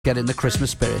get in the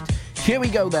Christmas spirit. Here we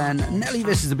go then. Nelly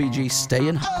versus the Bee Gees,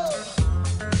 Staying Hot.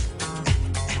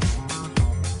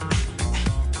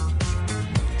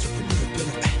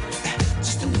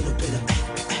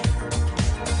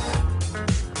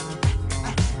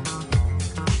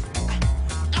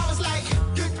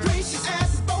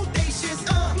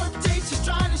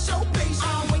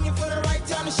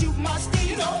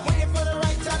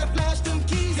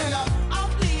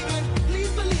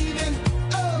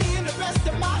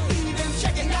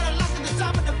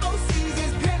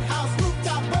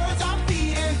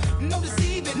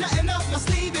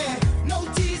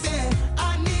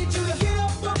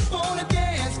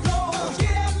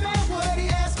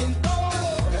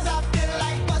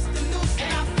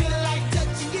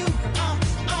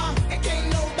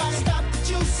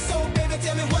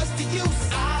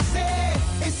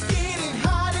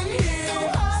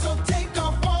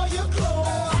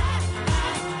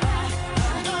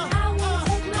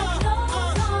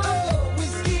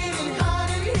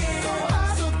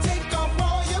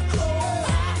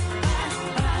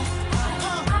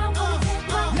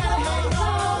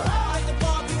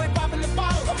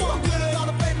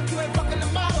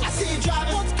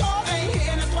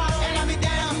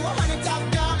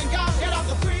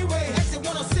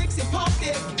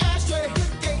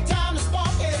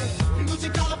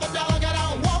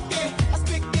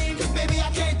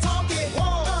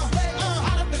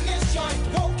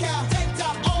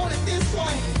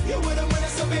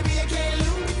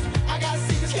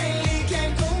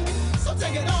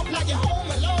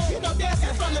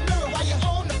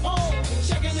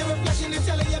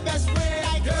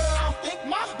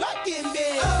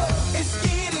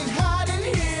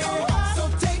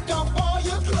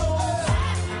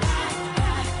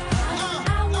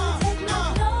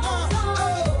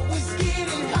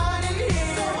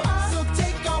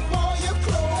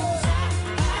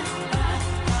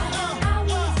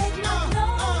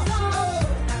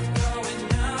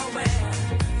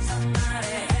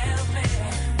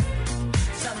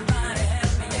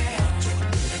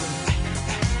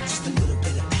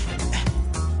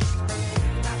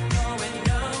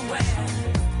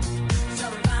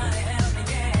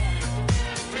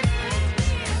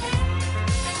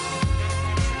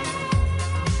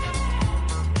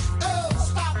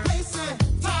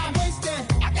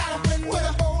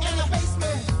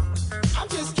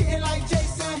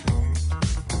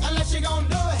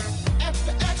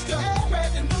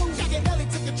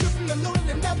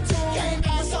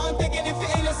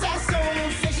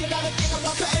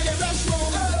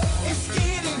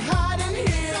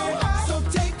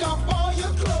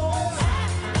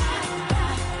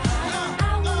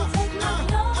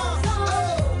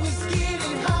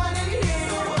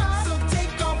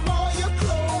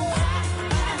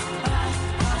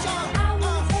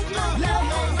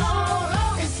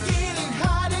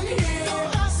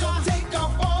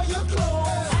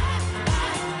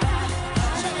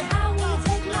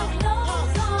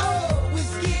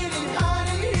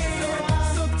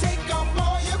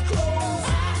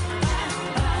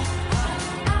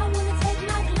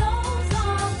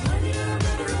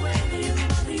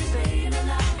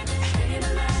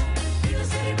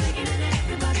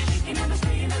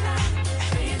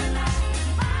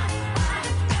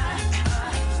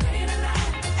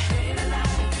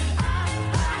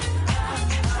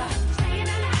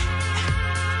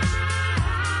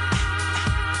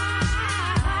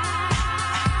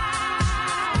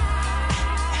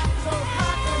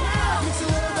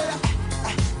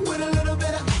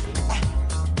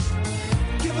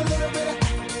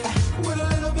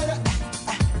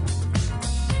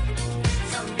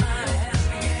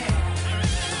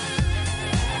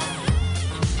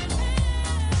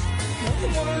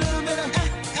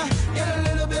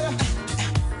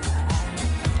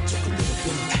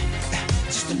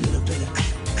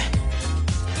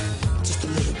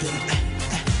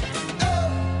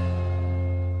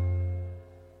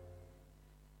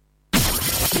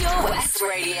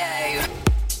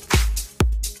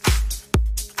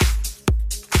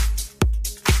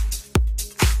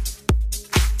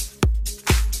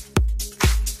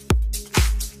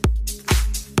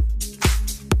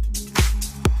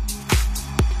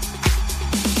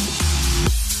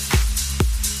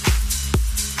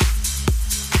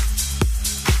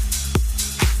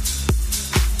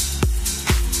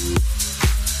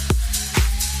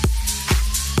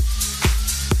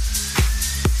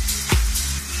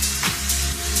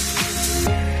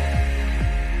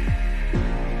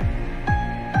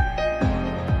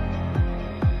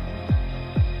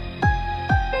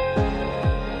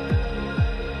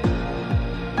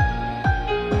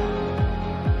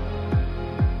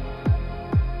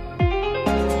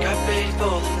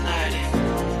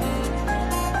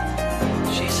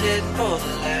 heading for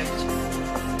the light.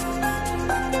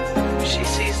 She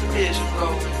sees the vision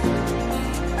going,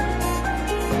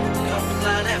 coming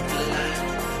line after line.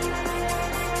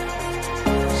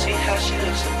 See how she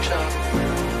looks in trouble,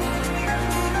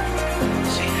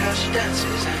 see how she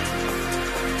dances and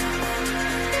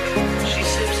she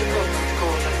sips a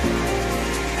Coca-Cola.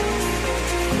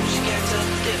 She can't tell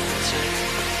the difference yet.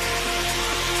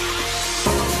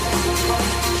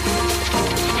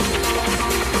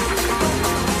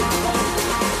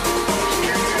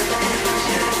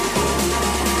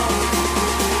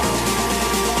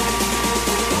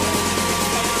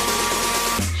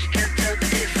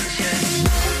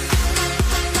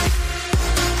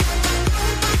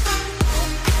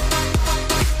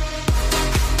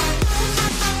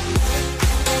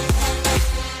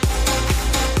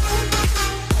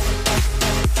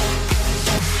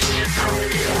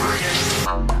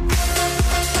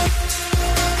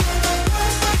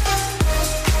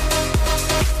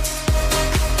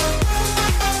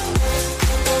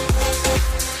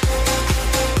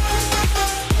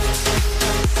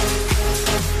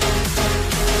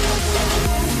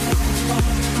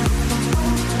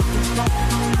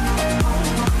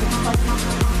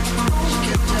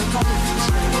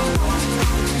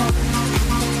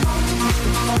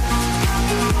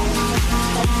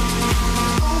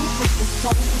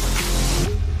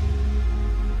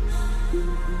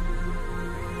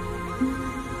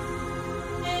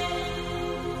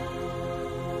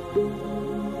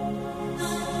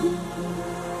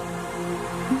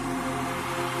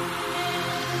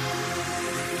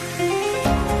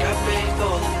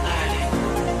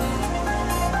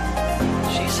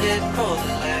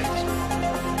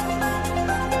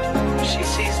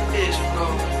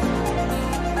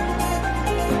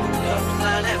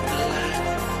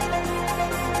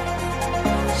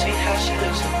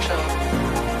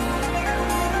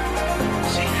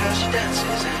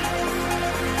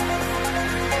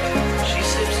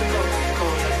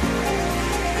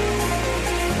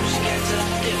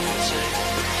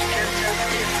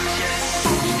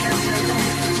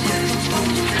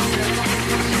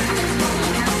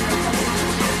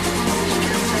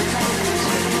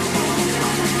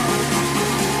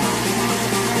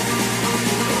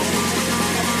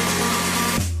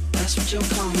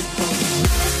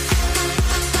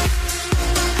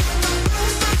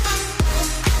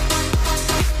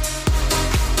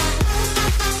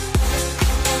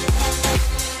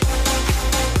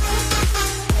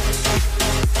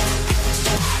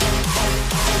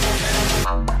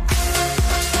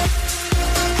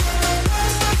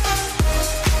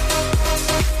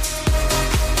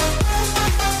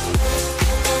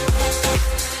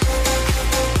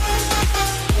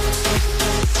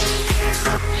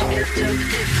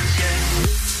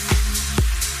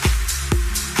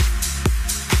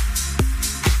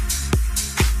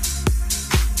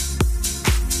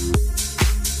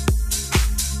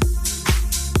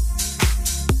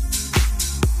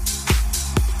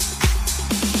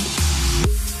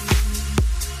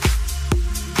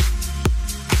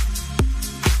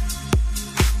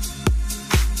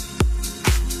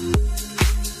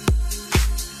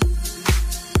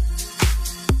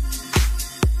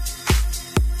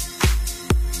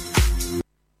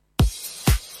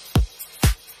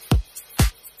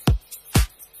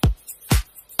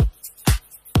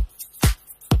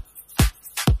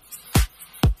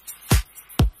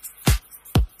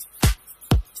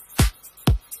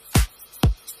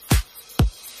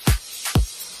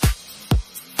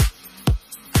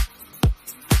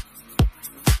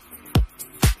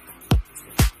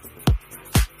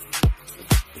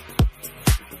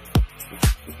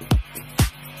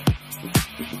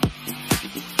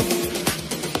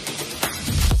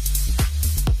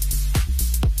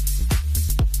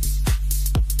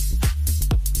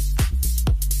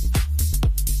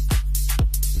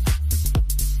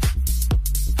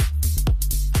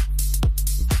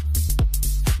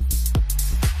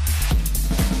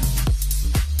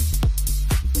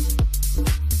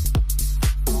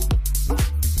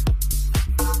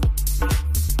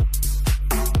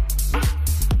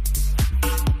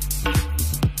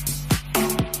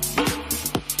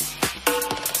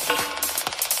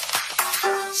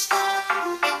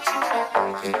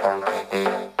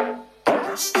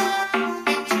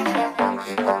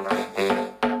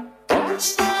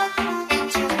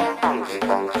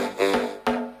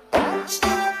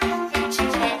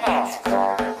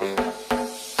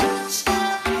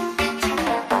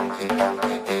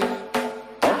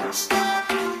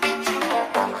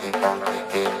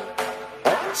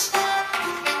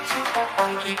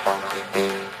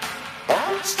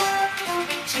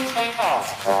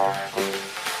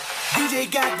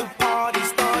 DJ got the party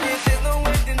started.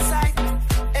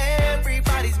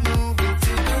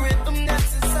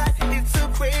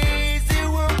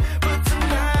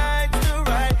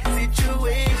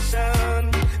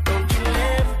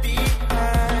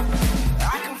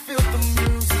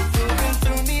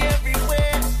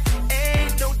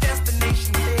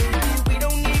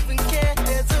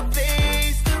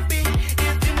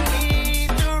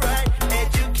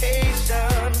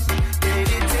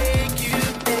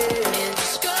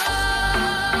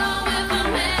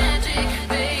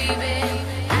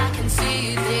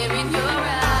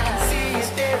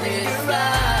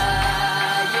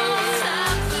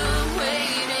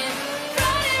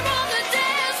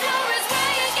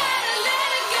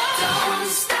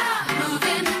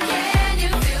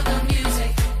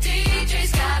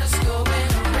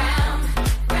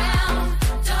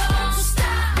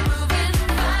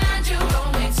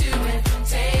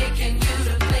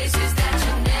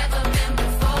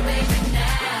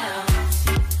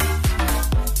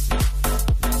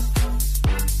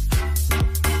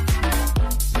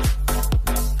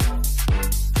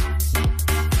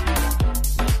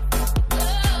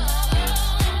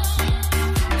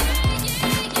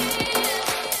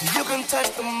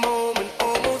 touch the moment,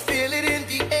 almost feel it in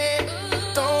the air.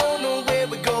 Don't know where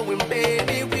we're going,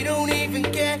 baby. We don't even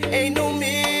care. Ain't no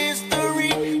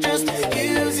mystery. Just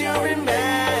use your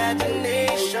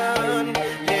imagination.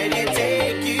 Let it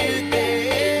take you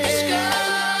there. Just go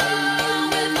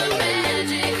with the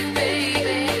magic,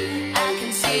 baby. I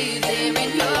can see it there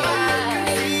in your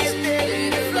eyes.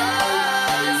 Let it fly.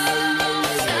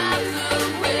 Stop the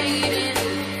waiting.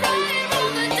 Right on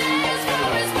the dance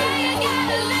floor is where you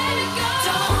gotta let it go.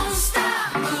 Don't stop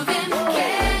moving.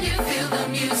 Can you feel the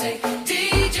music?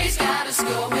 DJ's got us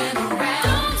going around.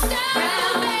 Don't stop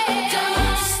moving.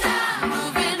 Don't stop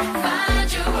moving. Find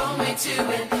your own way to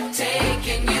it.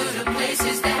 Taking you to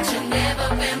places that you've never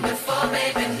been before,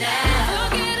 baby. Now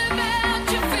forget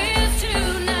about your fears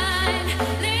tonight.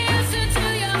 Listen to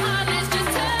your heart. Let's just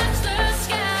touch the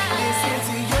sky. Listen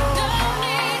to your Don't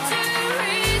need to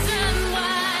reason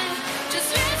why. Just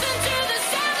listen to the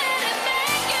sound and it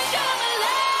make you come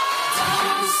alive.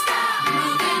 Don't stop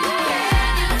moving.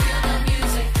 Can you feel the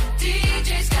music?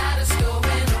 DJ's got us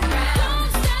going around.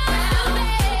 Don't stop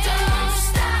moving. Don't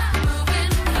stop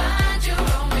moving. Find your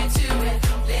own way to it.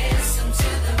 Listen to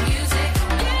the music.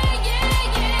 Yeah,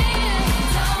 yeah,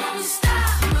 yeah. Don't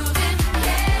stop moving.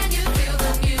 Can you feel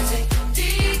the music?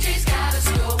 DJ's got us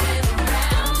going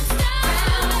around.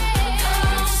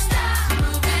 Don't stop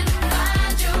moving.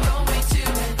 Find your own way to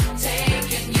it.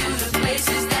 Taking you to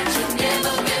places that you've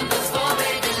never been before,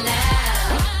 baby.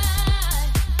 Now.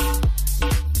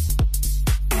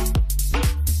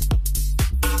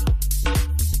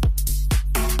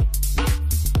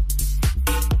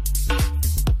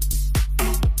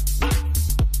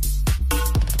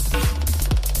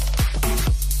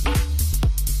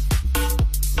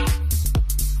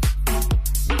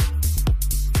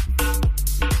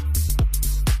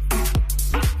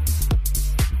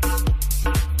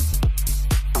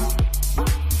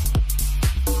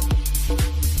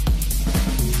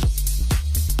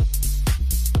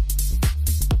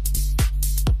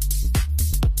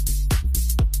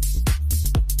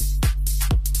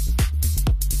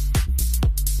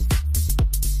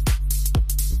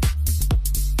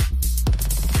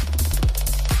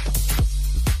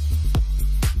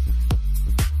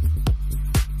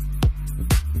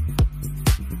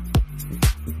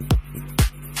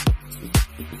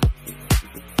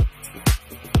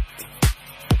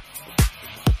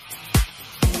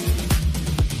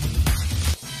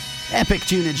 Epic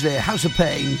tunage there. House of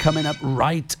Pain coming up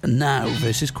right now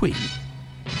versus Queen.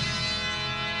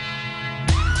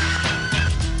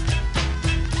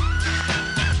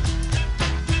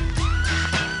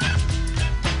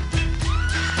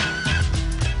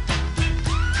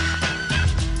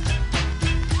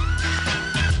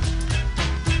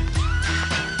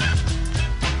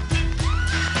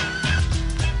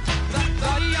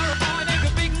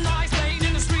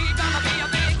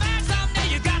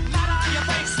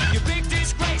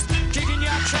 Kicking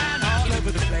your can all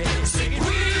over the place. Singing, we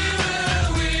will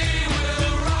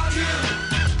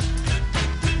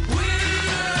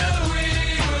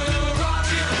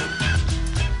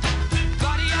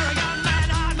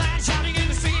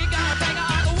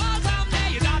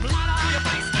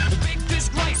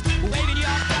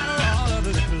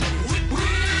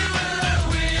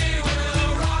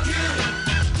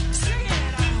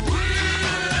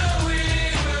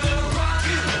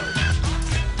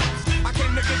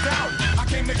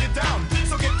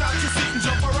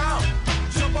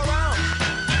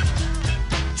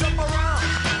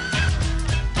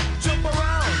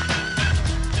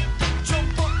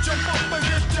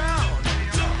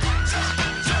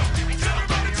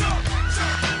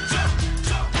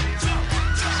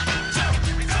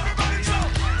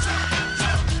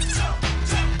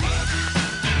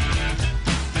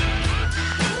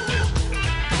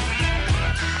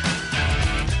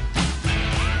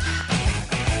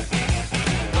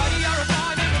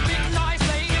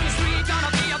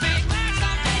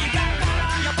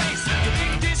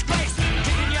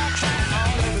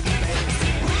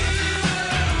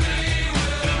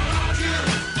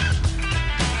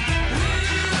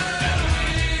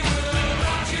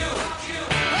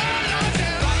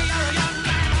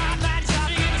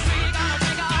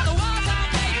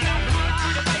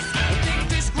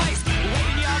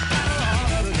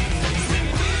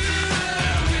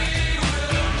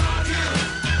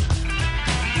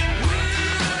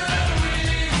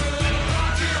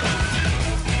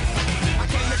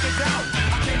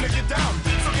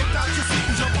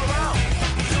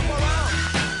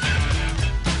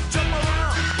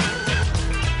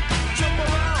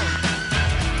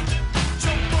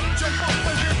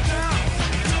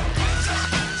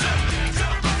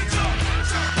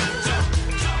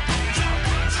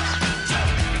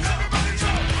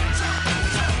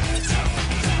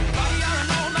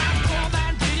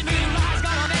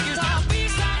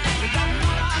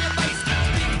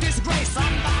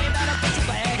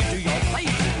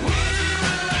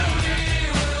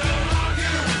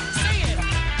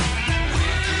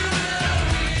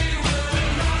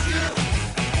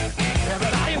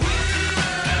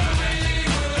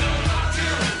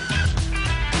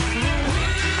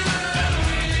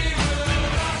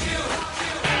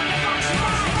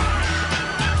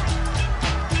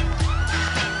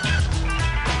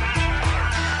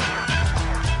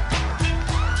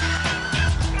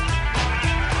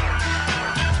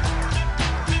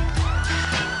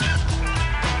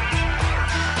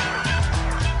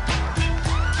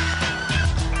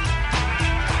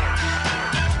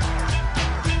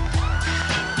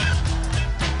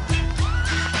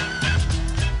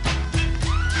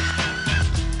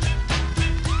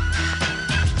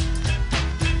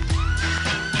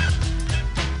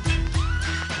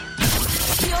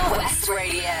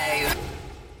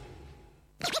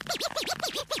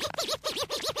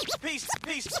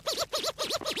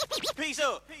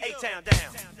up, A-Town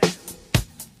down.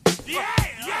 Yeah,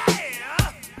 yeah.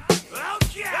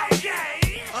 Okay,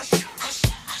 okay.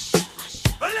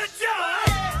 Let's do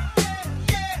it.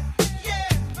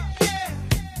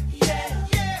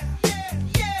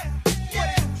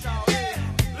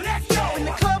 In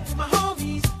the club with my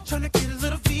homies, tryna get a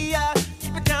little VI,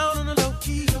 keep it down on the low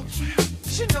key.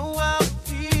 She know how I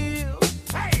feel.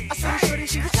 I saw her shorty,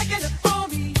 she was checking up on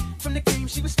me. From the game,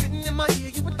 she was spitting in my ear.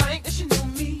 You would think that she knew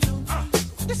me.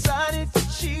 Decided to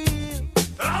chill.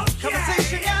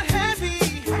 Conversation got heavy.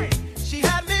 She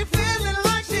had me feeling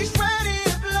like she's ready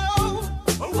to blow.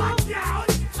 Watch out.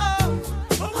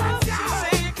 She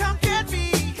said, "Come get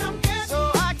me."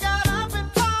 So I got up and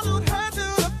followed her to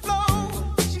the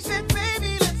floor. She said,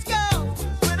 "Baby, let's go."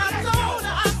 When I told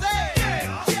her, I said,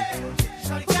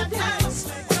 "Shorty got down,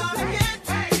 gonna get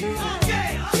me."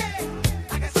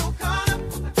 I got so caught up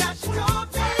that she told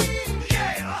me,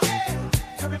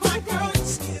 "Hurry, my girl, you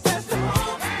see the best of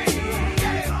all me."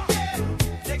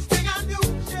 Next thing I knew,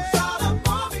 she was all up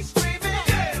on me screaming,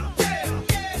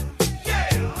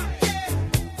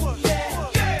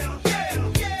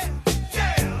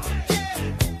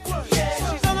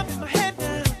 She's all up in my head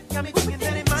now, got me thinking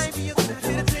that it might be a good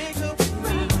idea to take her with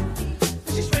me.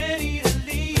 She's ready to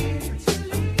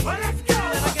leave. Well, let's go.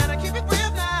 And I gotta keep it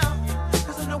real now,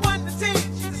 'cause I'm the one to see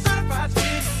she's a certified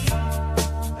sweetie.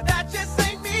 But that just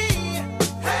ain't me.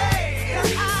 Hey,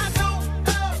 I don't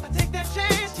know. I take that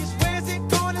chance, just where's it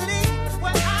going to lead?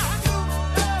 What I do,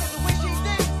 the way she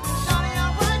thinks, shawty,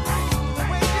 I'm right. The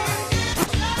way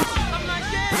I'm like,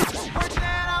 yeah, work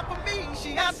that out for me. She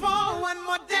asked for one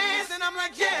more dance, and I'm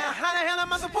like, yeah, how the hell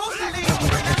am I supposed to leave?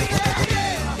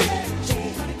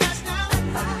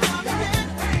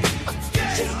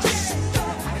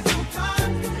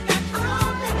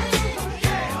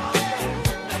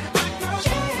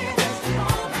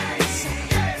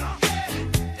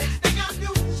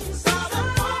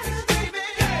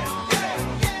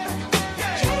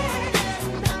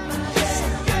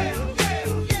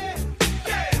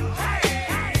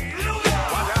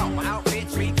 My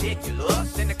outfit's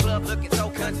ridiculous. In the club looking so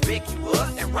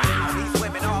conspicuous. And wow, these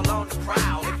women all on the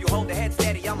prowl. If you hold the head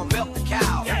steady, I'ma milk the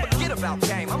cow. Forget about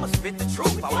game, I'ma spit the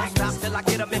truth. I won't stop till I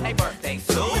get them in their birthday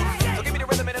suit. So give me the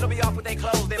rhythm and it'll be off with their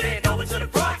clothes. Then bend over to the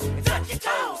front and touch your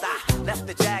toes. I left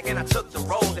the jag and I took the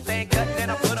rolls. If they ain't cutting, then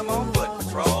I put them on foot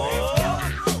patrol.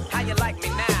 How you like me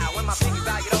now when my piggy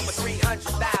valued over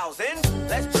 300,000?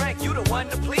 Let's drink, you the one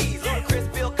to please. Ludacris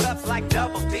fill cups like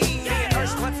double D. Me and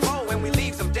Ursh once more when we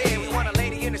leave them dead. We want a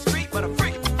lady in the street, but a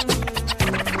freak.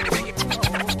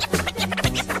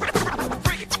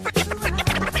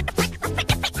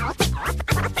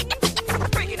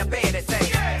 Freak in the bed and say,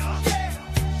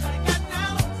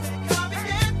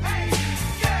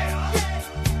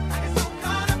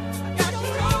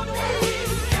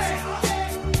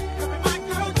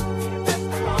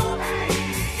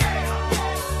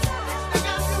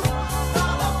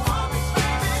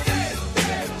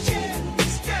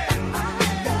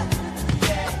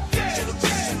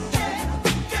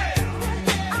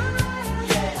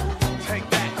 take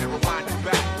that and rewind it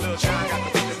back. Lil' John got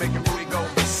the beat to make your booty go.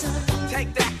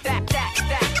 Take that.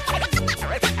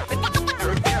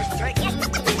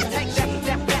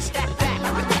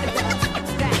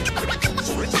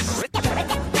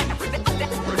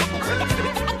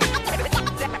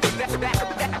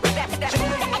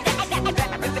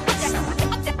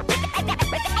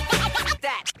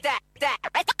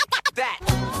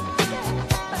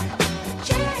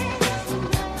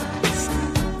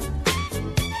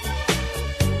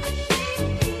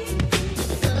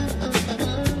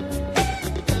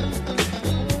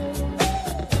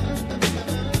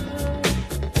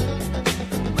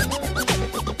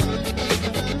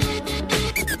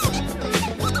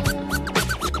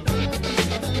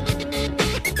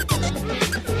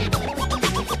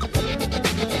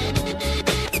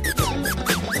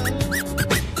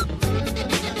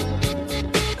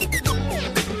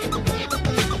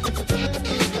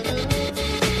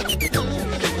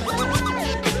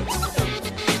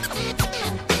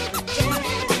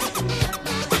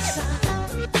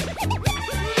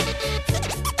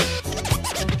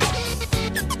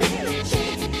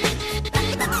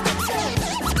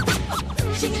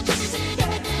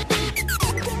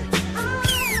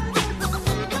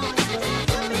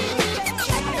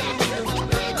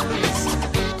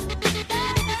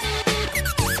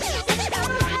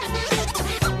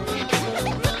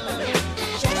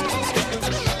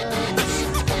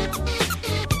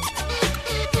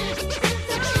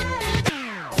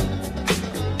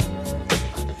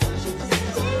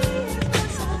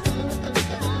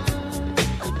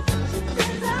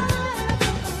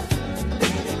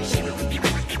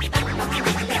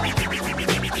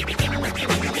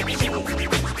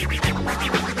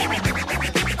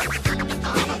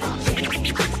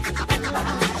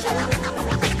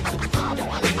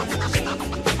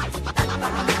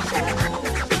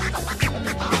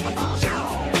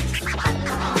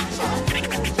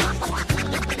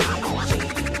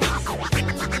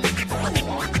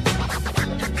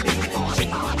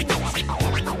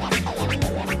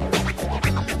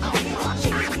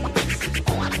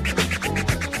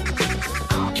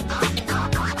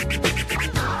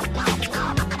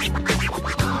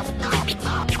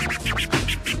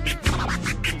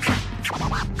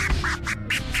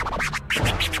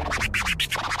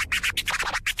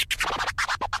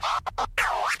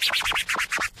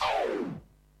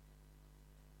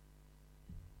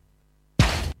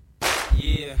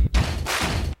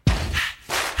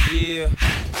 Yeah.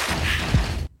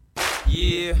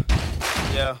 Yeah.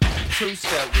 Yeah.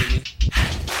 Two-step with me.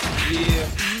 Yeah.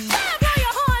 Time, blow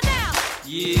your horn now.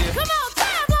 Yeah. Come on,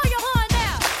 time, blow your horn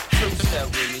now. Two-step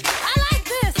with me. I like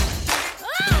this.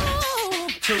 Oh.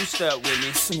 Two-step with me.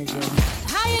 Sing it, girl.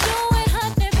 How you doing,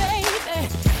 honey, baby?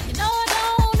 You know I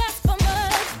don't ask for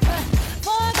much, but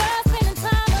for a girl spending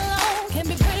time alone can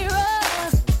be pretty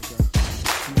rough.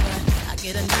 I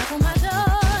get a knock on my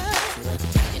door.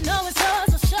 You know it's yours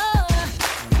for sure.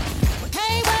 We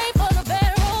can't wait for the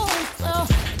bedroom, so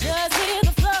just hit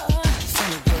the floor.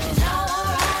 It's all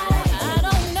alright. I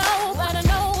don't know, but I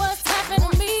know what's happening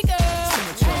to me, girl.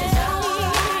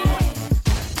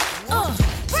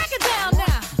 Break it down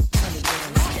now.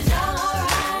 It's all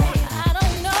alright. I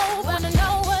don't know, but I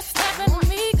know what's happening to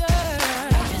me, girl.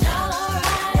 It's all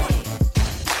alright.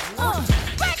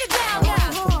 Break it down now.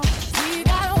 See, you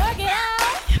gotta work it out.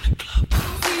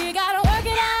 See, you gotta work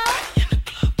it out.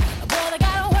 Brother,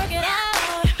 gotta work it out.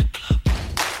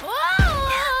 Whoa.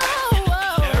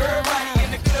 Everybody in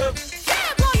the club.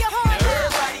 Jam, blow your horn now.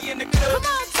 Everybody in the club. Come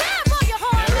on, jam, blow your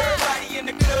horn now. Everybody in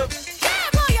the club. Jam,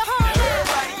 blow your horn now.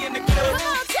 Everybody in the club. Come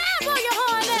on, jam, blow your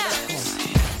horn now.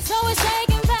 So it's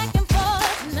shaking back and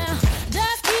forth now.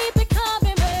 Just keep it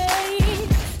coming, babe.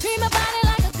 Treat my body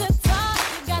like a guitar.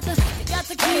 You got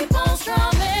to keep on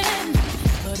strumming.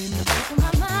 But in the back of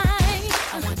my mind,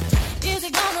 I wonder, is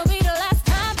it gonna be the last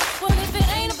time? Well, if it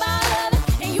ain't about loving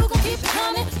and you gon' keep it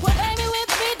coming, well, baby,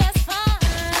 with me, that's fine.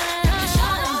 It's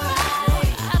all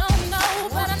alright. I don't know,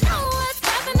 but I know what's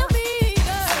happening to me,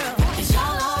 girl. It's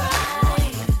all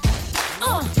alright.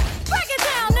 Break it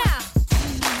down now.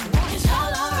 It's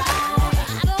all alright.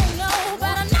 I don't know,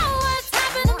 but I know what's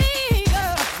happening to me,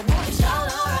 girl. It's all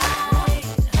alright.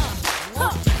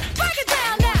 Break it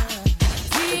down now.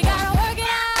 See, you gotta work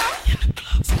it out.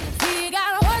 See, you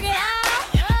gotta work it out.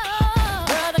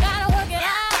 Brother, gotta work it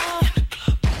out.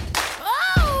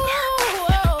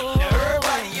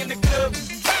 Everybody in the club.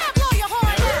 Jam, blow your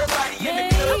horn now. Everybody in the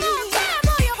club. Come on, jam,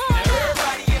 blow your horn now.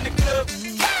 Everybody in the club.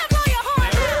 Jam, blow your horn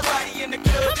now. Everybody in the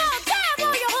club. Come on, jam,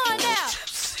 blow your horn now.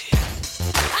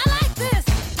 I like this.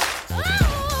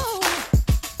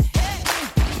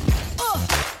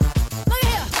 Look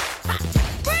here.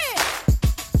 Breathe.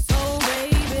 So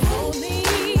baby, hold me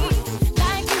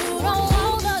like you don't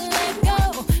wanna let go.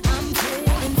 I'm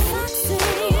feeling foxy.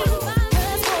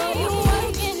 That's why you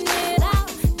working it out.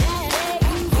 Daddy,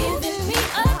 you giving me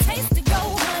a taste to go,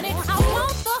 honey. I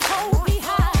want the whole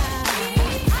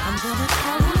behind. I'm gonna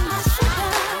call you my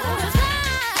sugar. 'Cause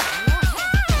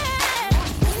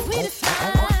sweetest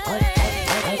time.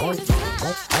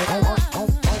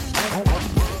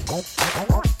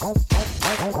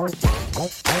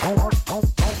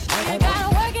 You gotta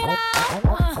work it out.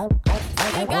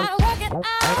 You gotta work it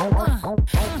out.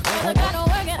 You gotta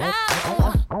work it out.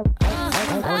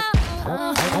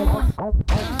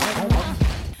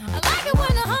 I like it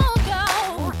when the horn go.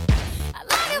 I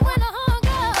like it when the horn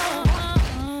go.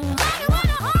 I like it when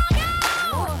the horn go.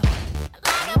 I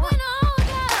like it when the horn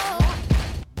go.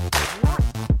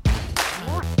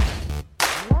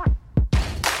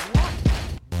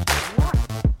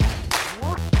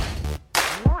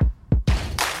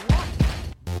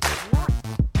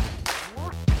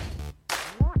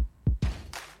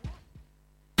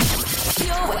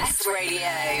 Pure West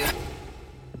Radio.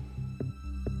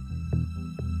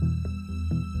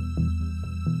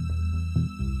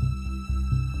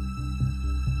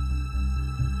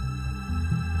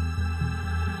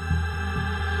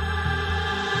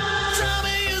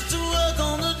 Tommy used to work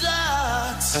on the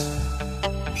docks.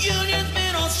 Union's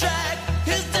been on strike.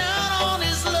 He's down on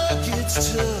his luck. It's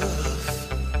tough.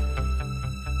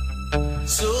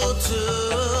 So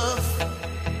tough.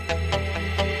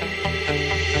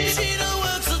 Sheena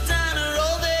works a diner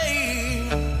all day.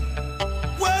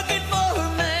 Working for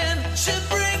her man. She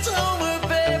brings home her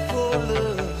pay for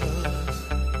love.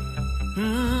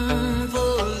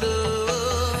 For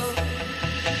love.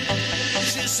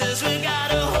 She says we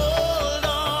gotta hold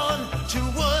on to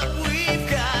what we've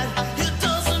got. It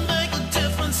doesn't make a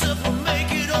difference if we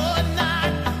make it or not.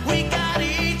 We got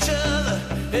each other,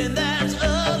 and that's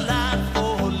a lot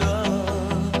for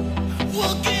love.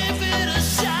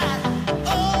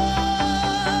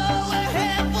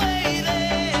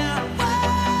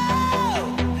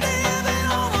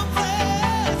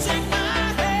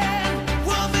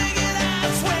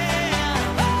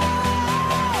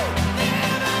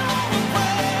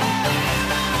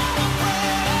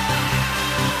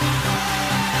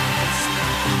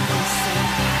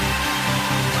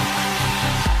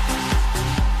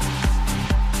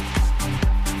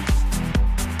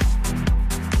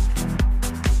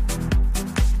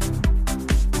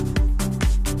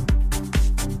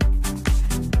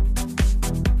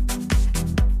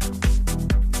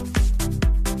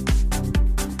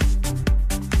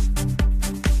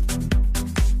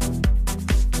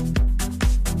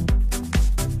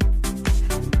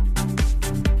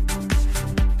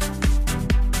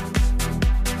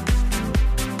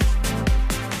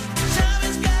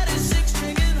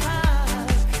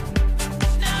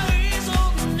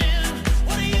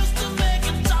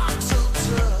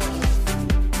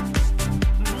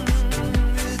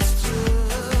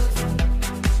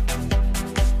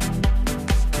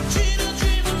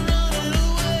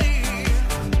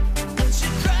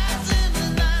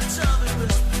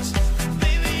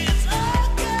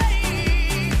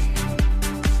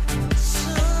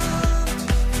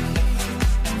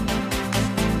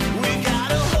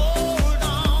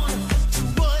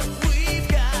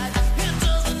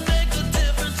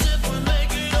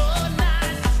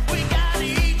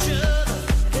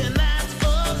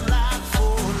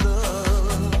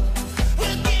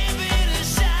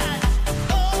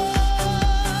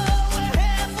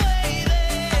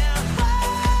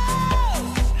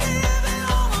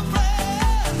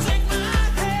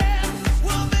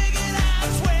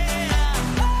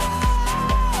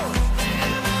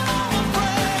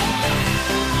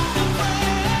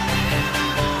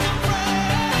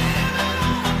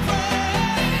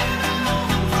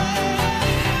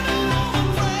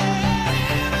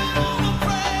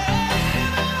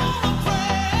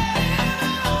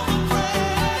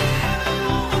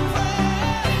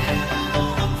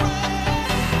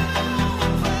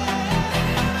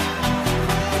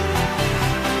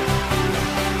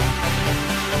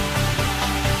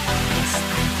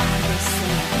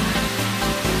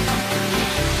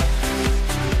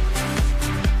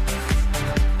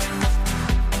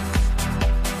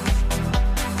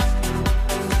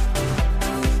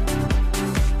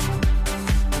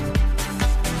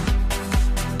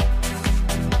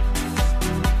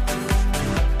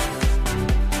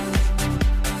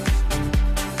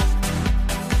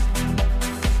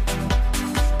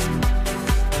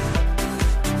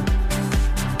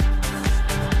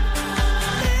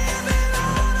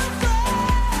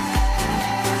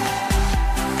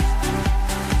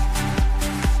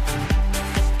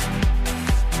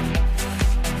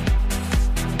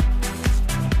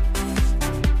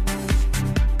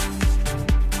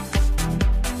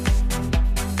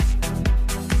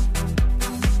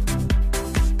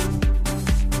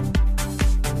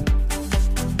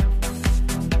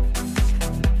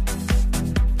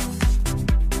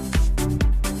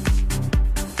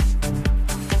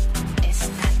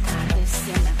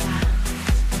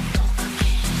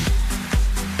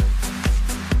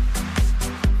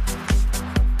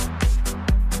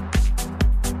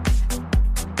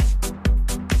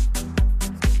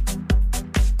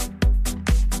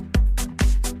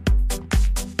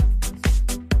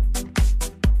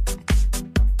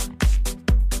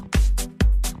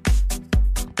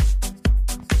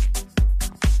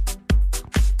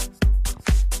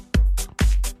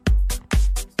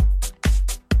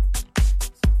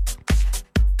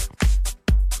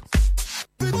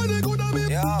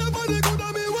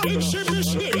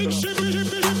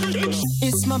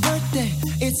 It's my birthday,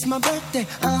 it's my birthday,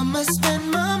 I'ma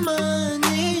spend my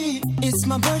money. It's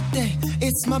my birthday,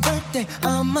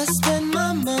 I'ma spend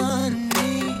my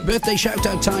money. Birthday shout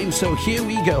out time, so here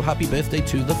we go. Happy birthday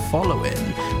to the following: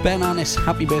 Ben Annis,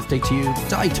 happy birthday to you.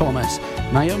 Di Thomas,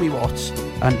 Naomi Watts,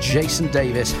 and Jason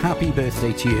Davis, happy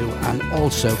birthday to you. And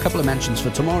also a couple of mentions for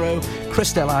tomorrow: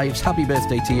 Christelle Ives, happy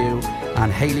birthday to you,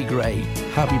 and Hayley Gray,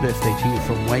 happy birthday to you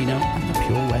from Wayno and the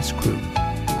Pure West crew.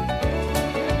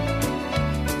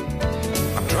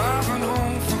 I'm driving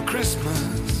home for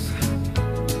Christmas.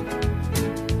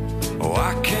 Oh,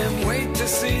 I can't wait to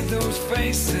see those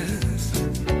faces.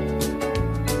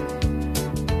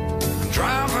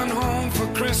 Driving home for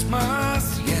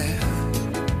Christmas, yeah.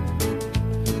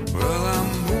 Well, I'm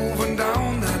moving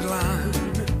down that line,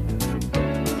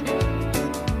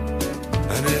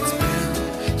 and it's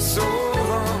been so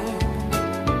long,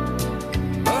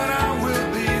 but I will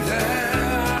be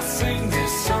there. I sing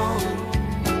this song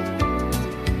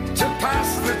to pass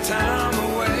the time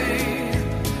away,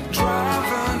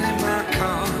 driving in my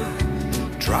car,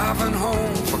 driving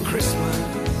home for Christmas.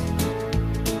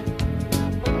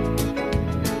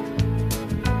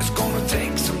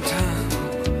 Take some time,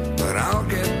 but I'll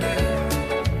get there.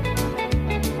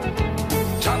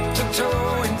 Top to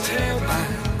toe in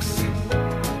tailbacks.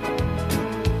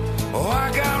 Oh,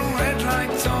 I got red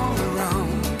lights all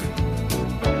around,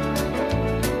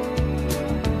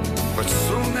 but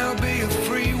soon there'll be a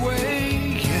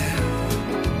freeway, yeah.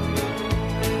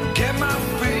 Get my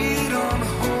feet on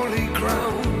holy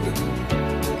ground.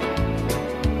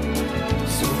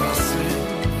 So I'll sing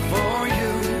for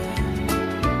you,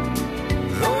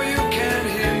 though you can't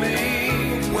hear me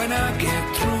when I get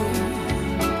through,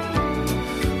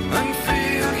 and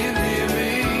feel you near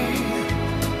me.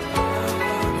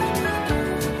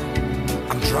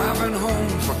 I'm driving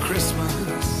home for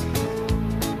Christmas.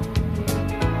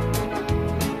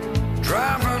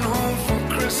 Driving home for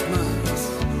Christmas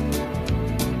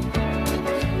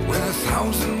with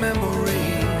 1,000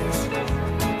 memories.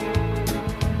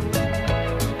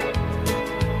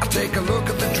 I take a look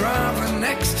at the driver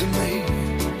next to me.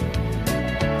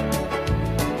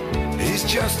 He's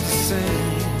just the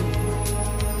same,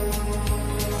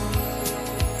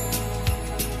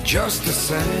 just the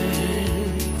same.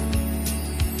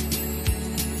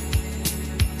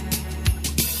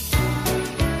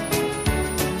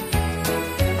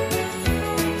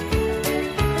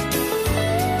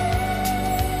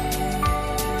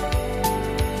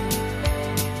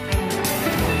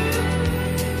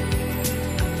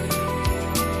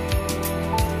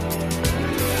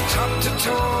 Top to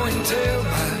toe in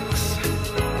tailbacks.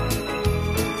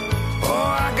 Oh,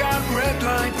 I got red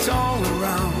lights all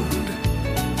around.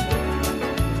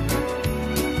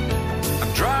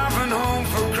 I'm driving home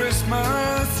for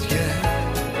Christmas, yeah.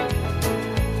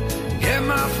 Get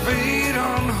my feet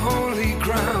on holy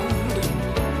ground.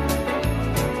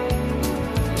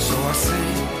 So I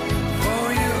sing for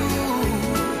you,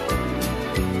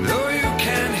 though you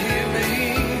can't hear me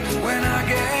when I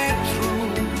get through.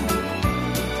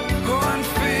 Go and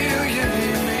feel you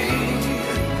near me.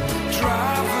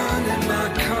 Driving in my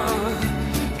car,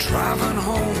 driving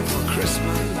home for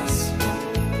Christmas.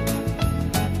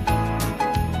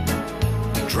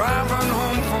 Driving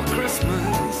home for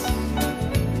Christmas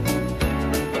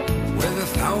with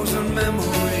 1,000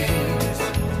 memories.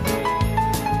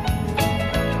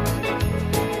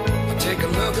 I take a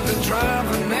look at the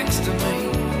driver next to me.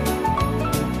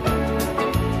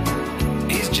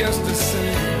 He's just the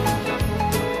same.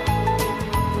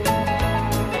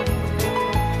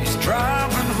 He's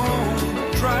driving home,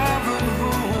 driving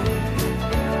home,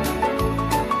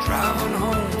 driving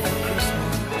home for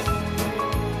Christmas.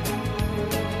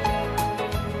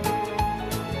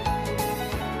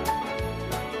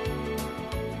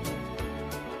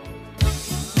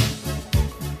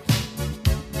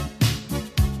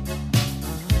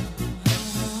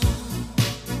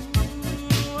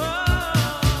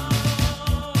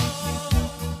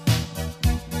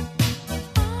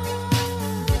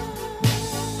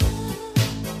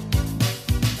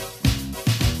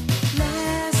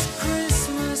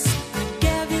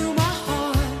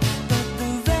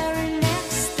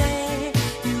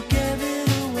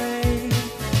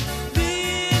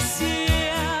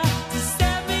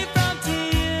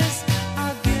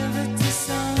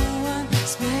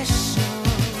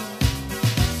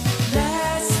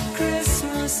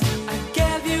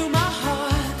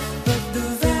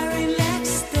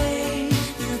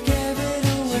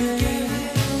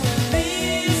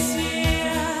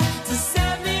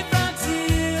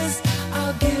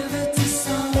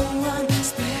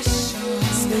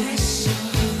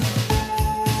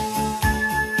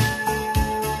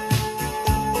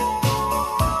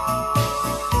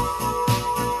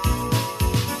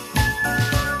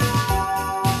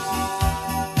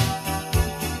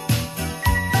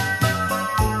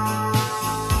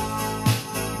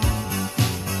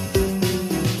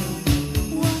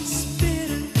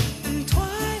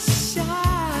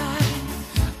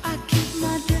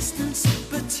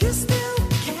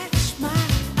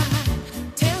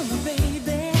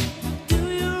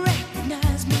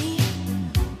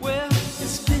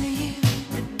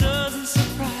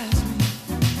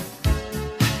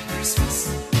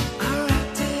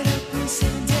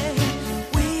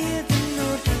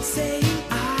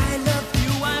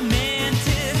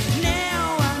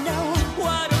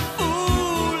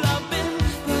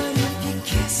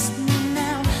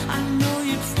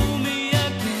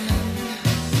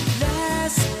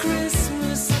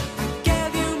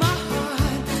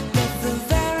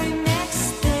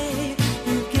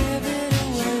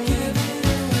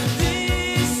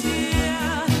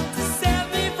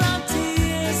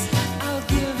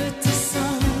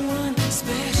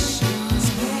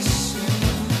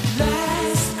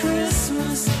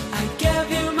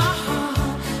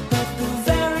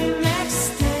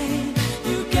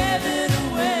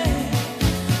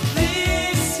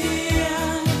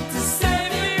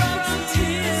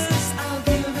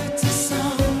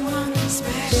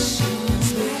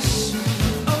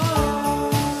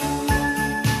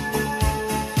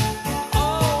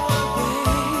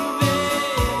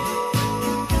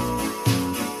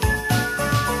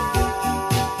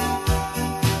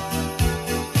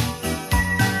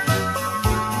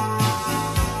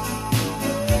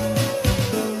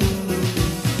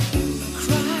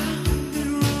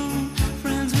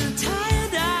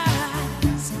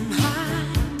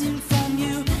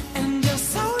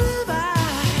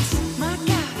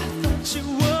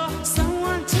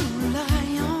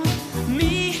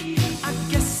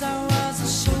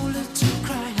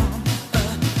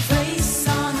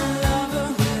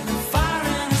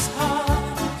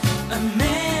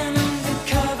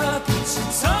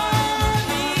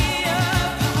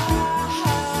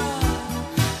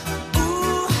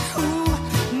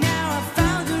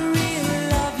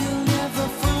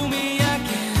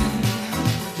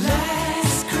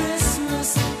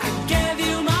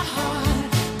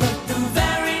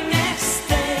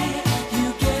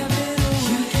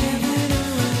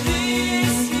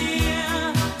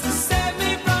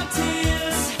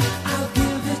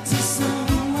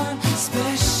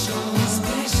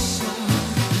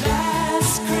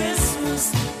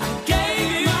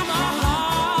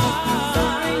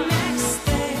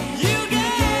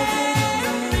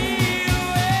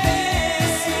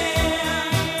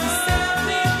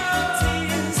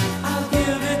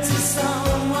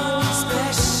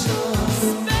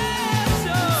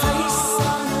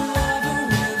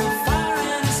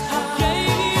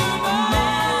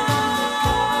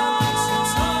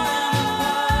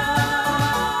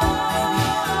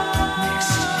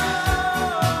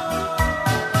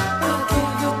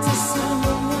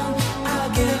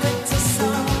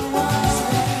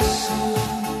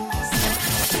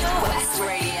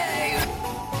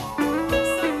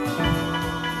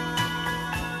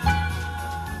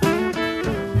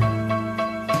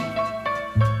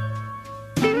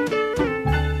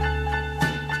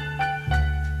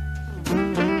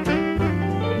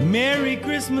 Merry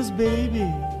Christmas, baby.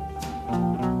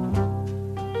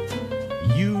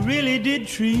 You really did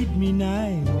treat me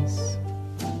nice.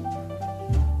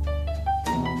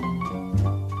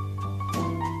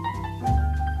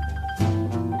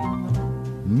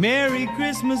 Merry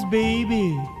Christmas,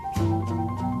 baby.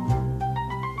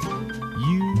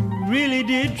 You really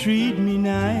did treat me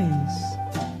nice.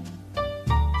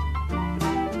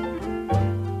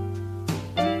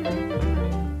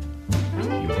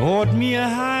 You bought me a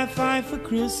hi-fi for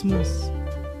Christmas.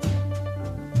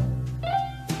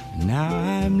 Now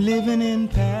I'm living in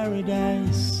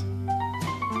paradise.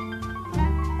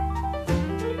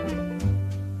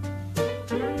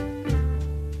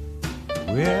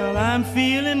 Well, I'm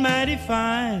feeling mighty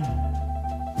fine.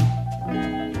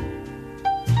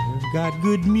 I've got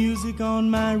good music on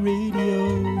my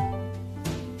radio.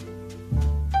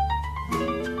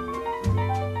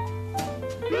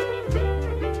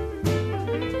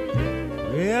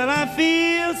 Well, I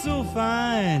feel so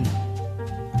fine.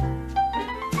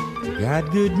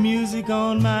 Got good music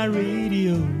on my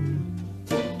radio.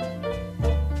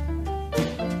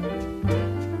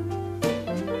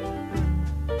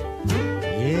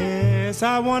 Yes,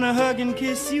 I wanna hug and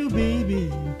kiss you, baby,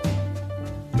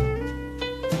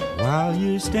 while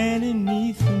you're standing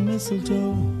neath the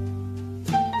mistletoe.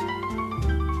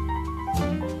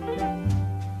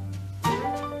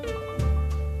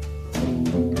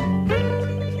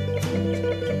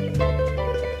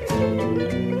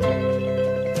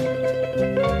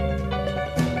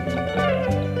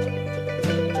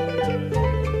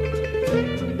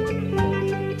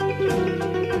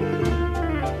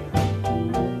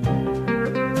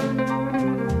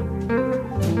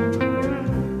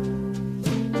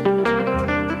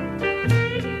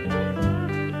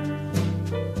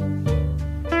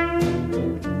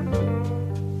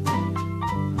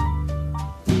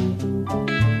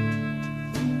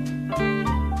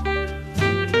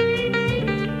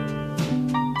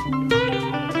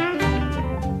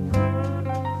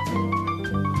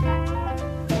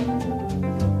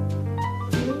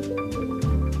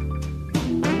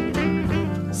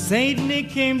 Saint Nick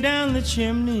came down the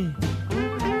chimney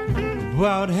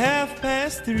about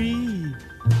 3:30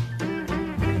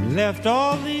 and left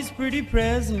all these pretty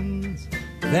presents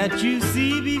that you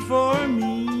see before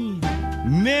me.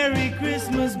 Merry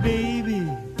Christmas, baby.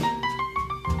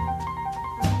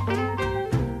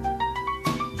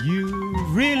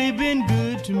 You've really been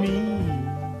good to me.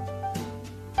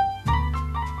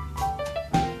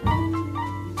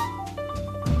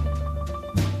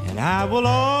 And I will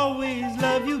always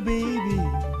love you, baby.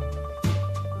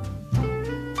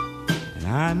 And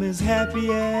I'm as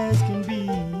happy as can be.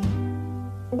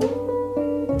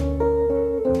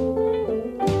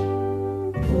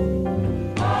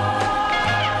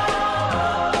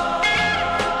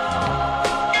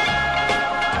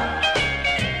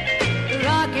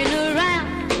 Rocking around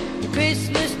the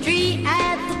Christmas tree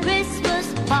at the Christmas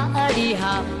party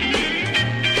hop.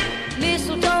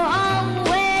 Mistletoe hung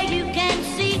where you can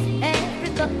see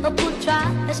every couple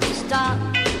tries to stop.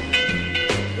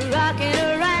 Rocking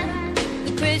around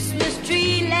the Christmas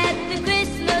tree, let the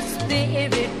Christmas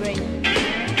spirit ring.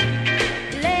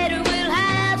 Later we'll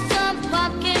have some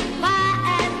pumpkin pie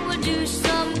and we'll do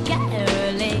some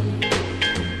caroling.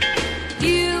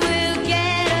 You will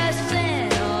get a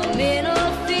sentimental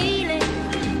feeling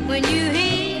when you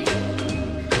hear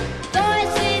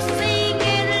voices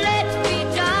singing, let's be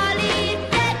jolly,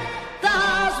 deck the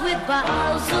halls with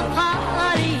boughs of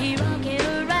holly. Rocking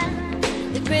around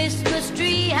the Christmas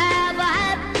tree, have a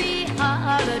happy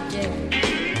holiday.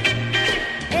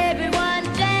 Everyone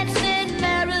dancing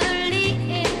merrily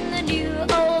in the new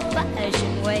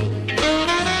old-fashioned way.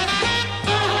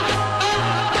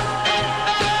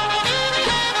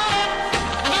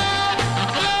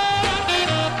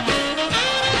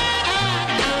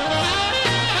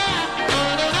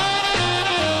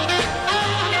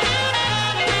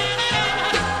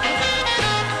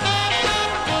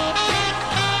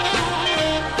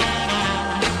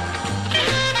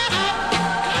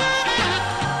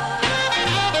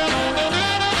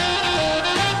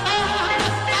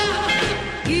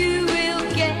 You will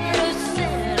get a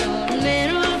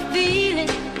sentimental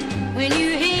feeling when you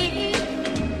hear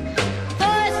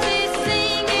voices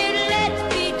singing, let's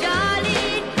be jolly,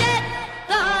 deck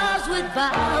the halls with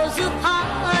boughs of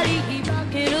holly.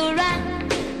 Rocking around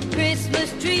the Christmas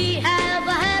tree, have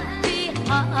a happy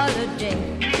holiday.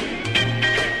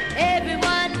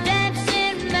 Everyone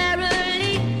dancing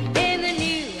merrily in the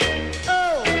new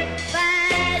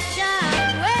old-fashioned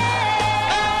way.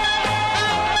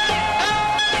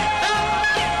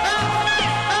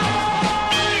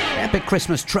 epic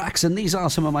Christmas tracks, and these are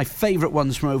some of my favourite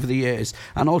ones from over the years.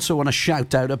 And also want to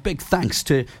shout out a big thanks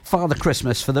to Father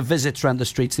Christmas for the visits around the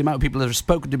streets, the amount of people that have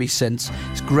spoken to me since.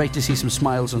 It's great to see some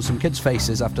smiles on some kids'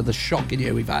 faces after the shocking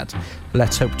year we've had.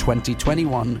 Let's hope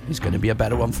 2021 is going to be a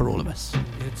better one for all of us.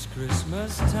 It's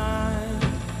Christmas time.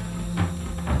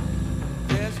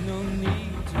 There's no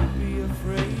need to be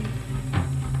afraid.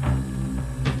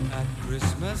 At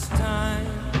Christmas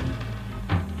time,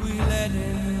 we let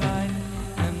in light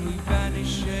and we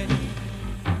banish shade.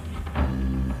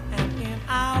 And in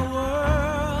our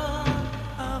world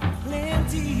of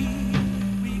plenty,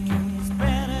 we can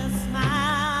spread a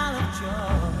smile of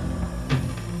joy.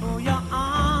 Throw your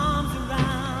arms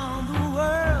around the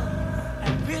world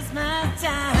at Christmas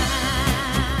time.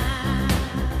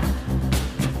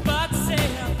 But say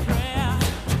a prayer.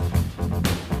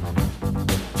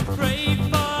 Pray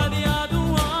for the other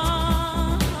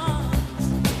ones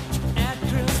at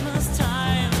Christmas.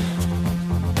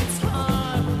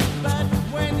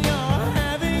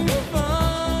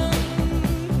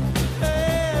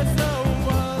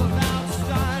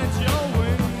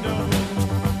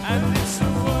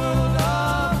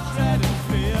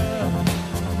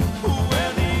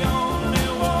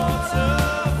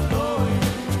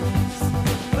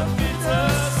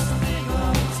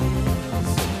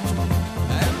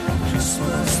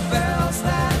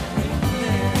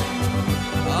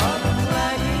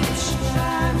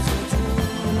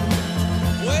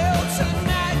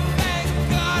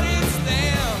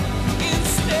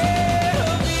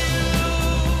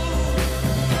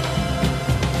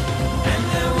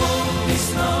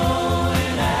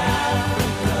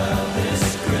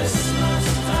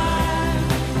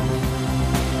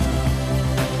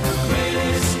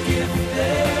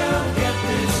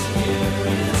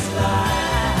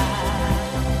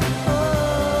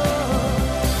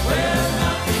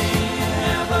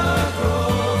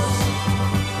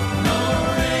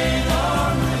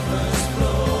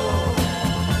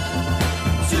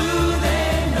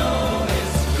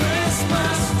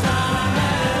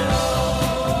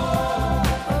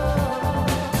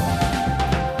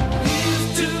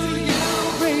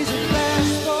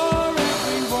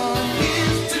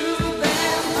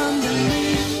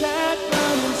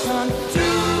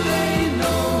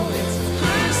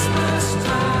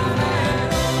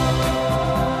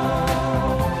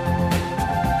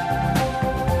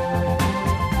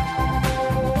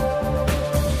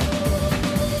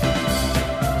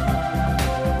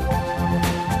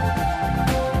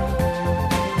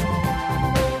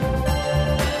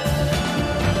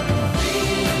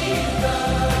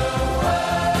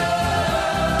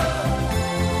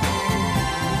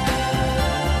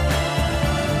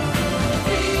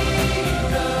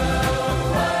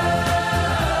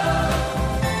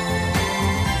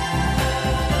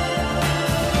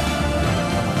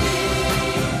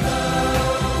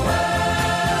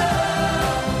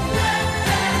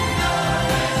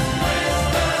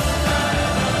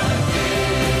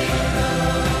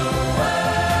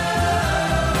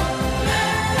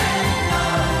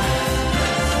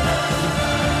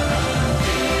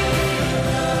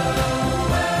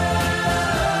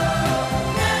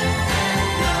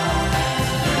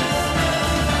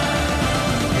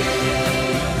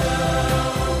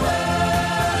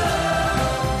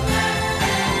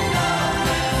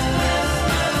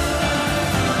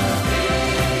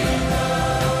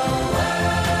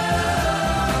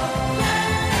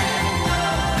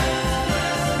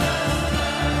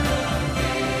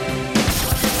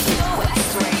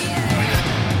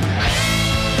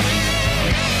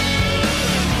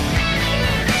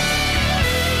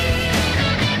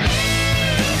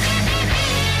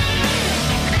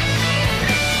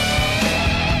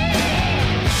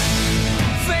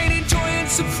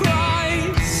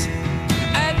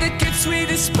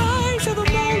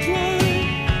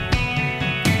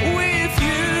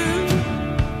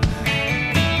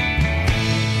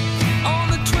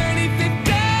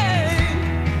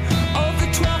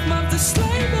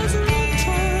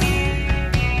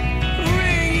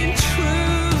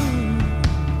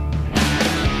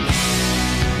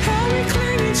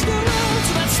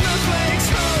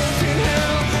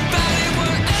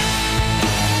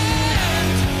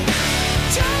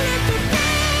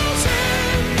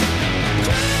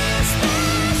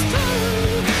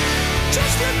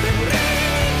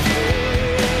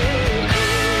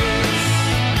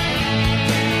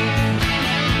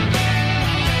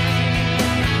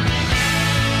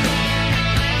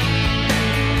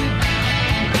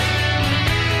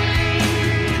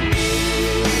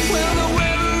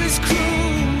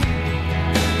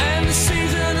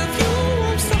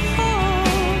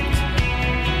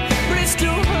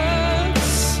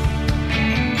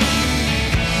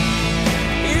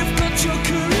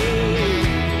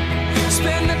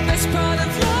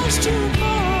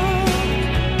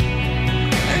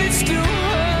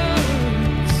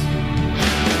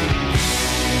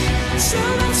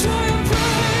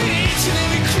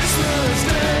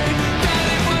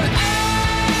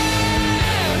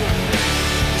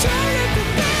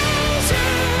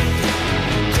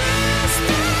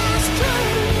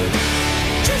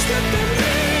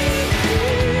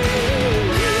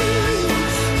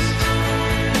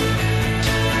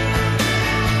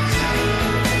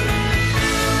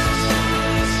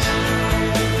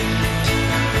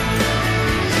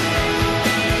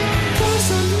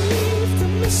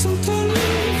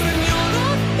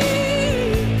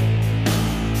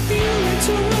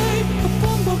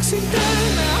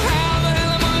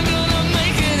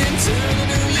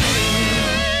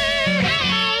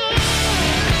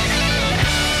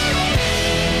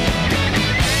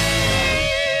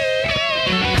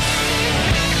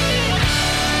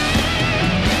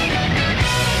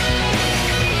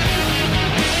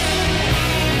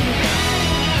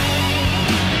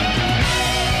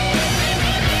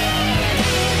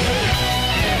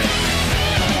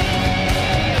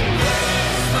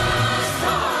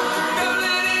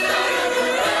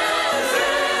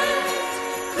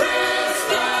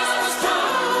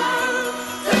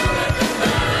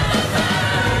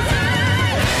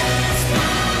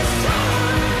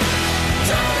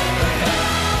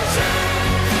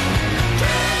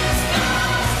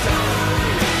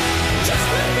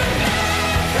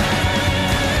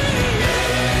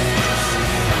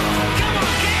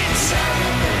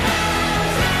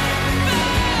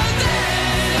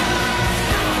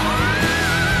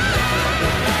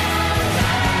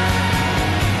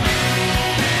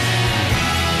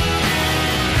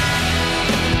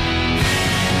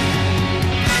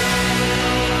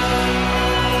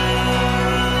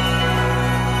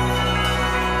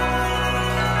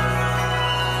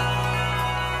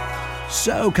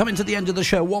 So, coming to the end of the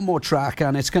show, one more track,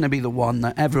 and it's going to be the one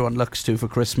that everyone looks to for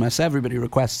Christmas. Everybody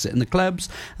requests it in the clubs,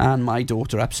 and my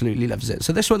daughter absolutely loves it.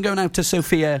 So this one going out to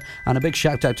Sophia, and a big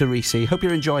shout out to Reese. Hope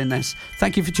you're enjoying this.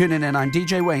 Thank you for tuning in. I'm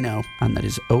DJ Wayno, and that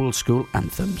is Old School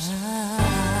Anthems.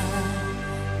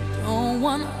 I don't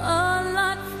want a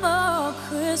lot for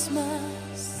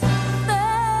Christmas.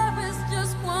 There is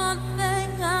just one thing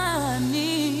I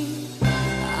need.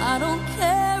 I don't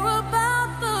care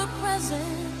about the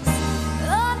presents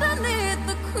underneath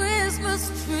the Christmas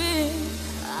tree.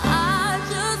 I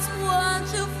just want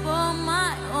you for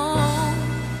my own,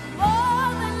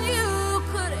 more than you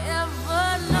could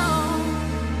ever know.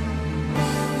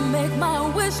 Make my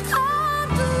wish come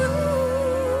true.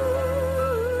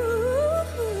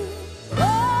 All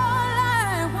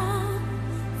I want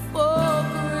for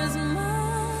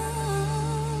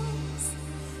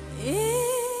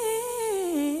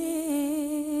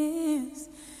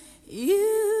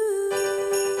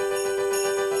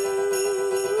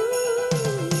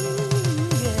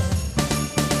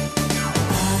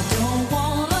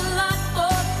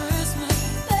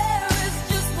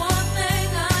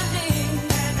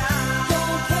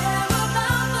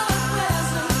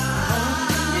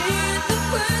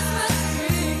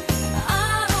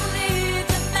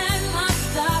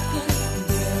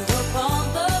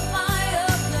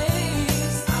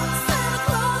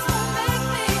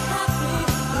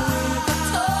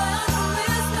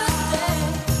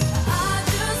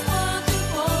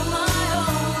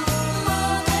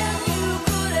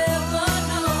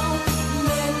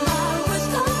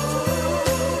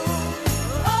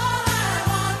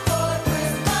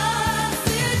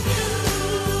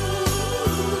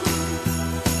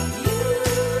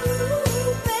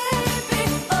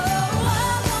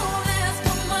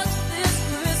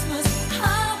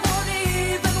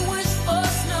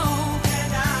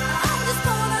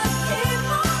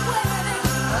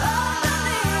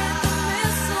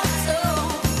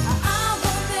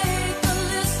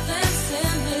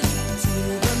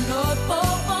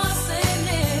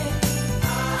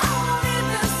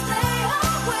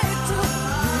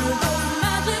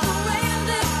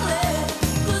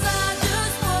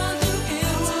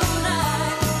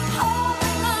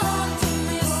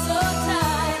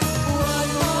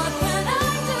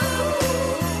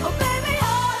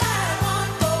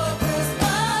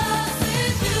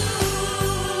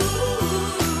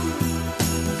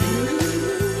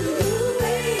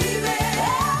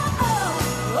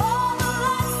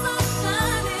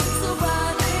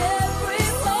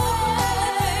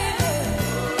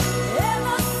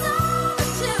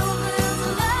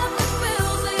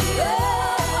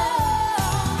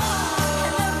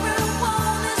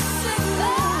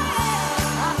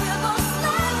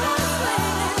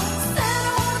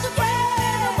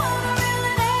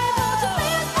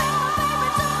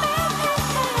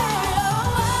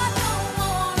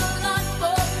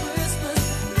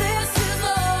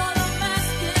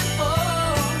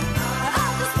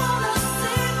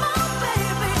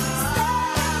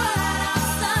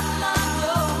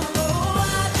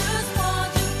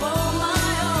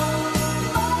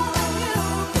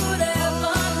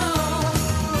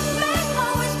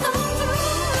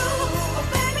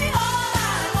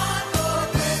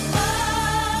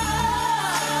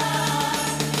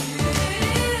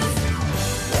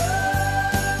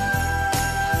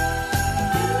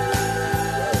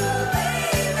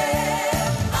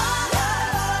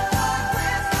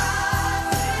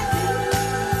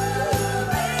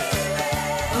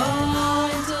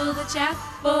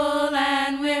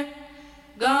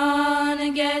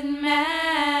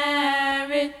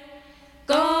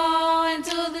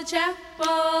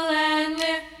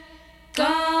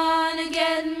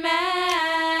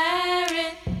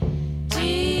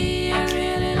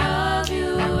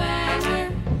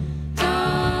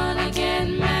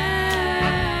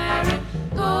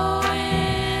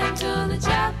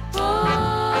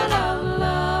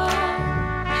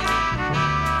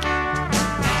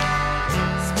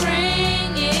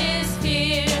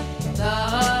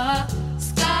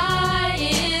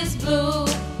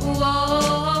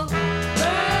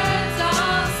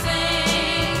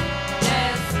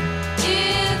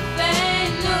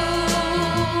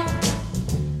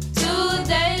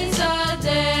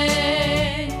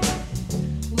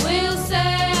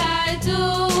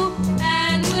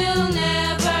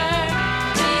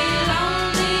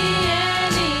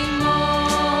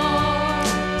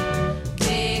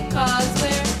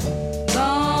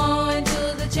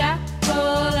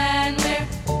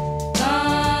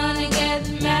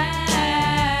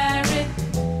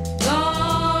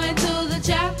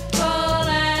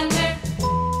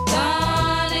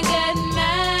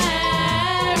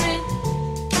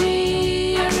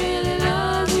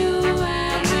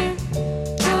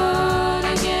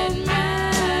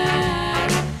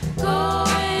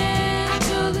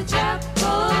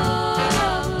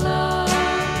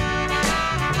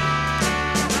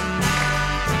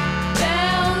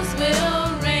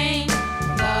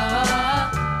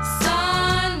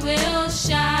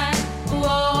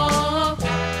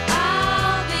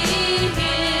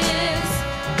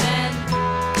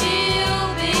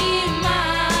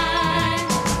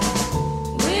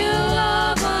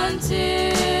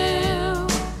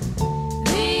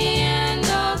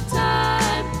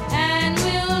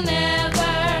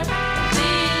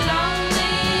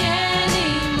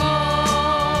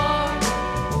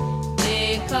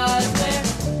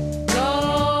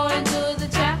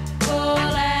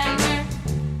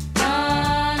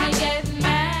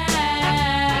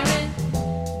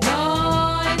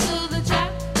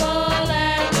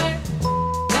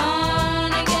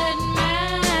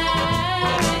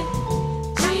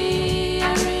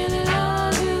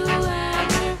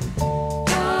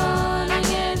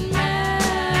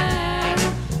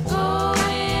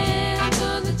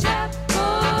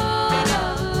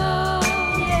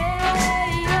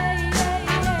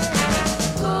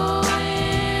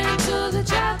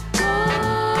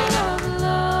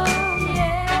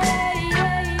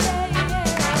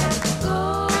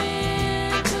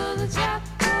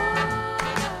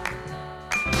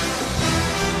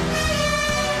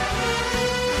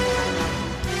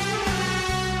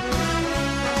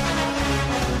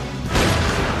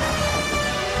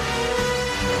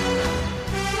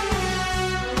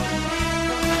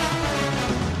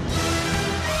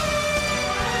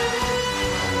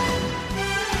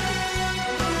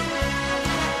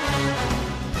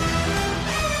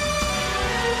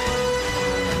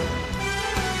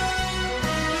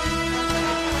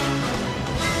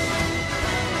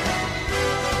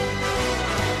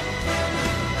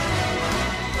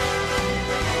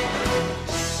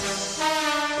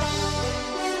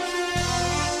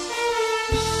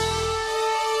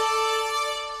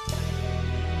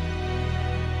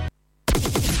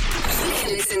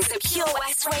Pure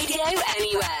West Radio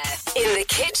anywhere. In the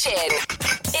kitchen,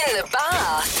 in the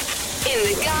bath, in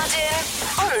the garden,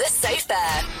 on the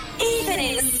sofa, even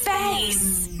in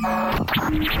space. In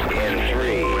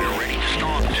 3, we're ready to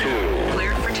start 2.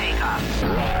 Cleared for takeoff.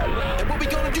 And what we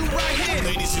gonna do right here,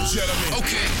 ladies and gentlemen?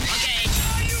 Okay.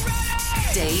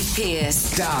 Dave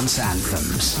Pearce. Dance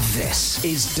Anthems. This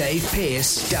is Dave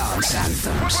Pearce Dance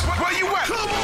Anthems. Where you at? Come on.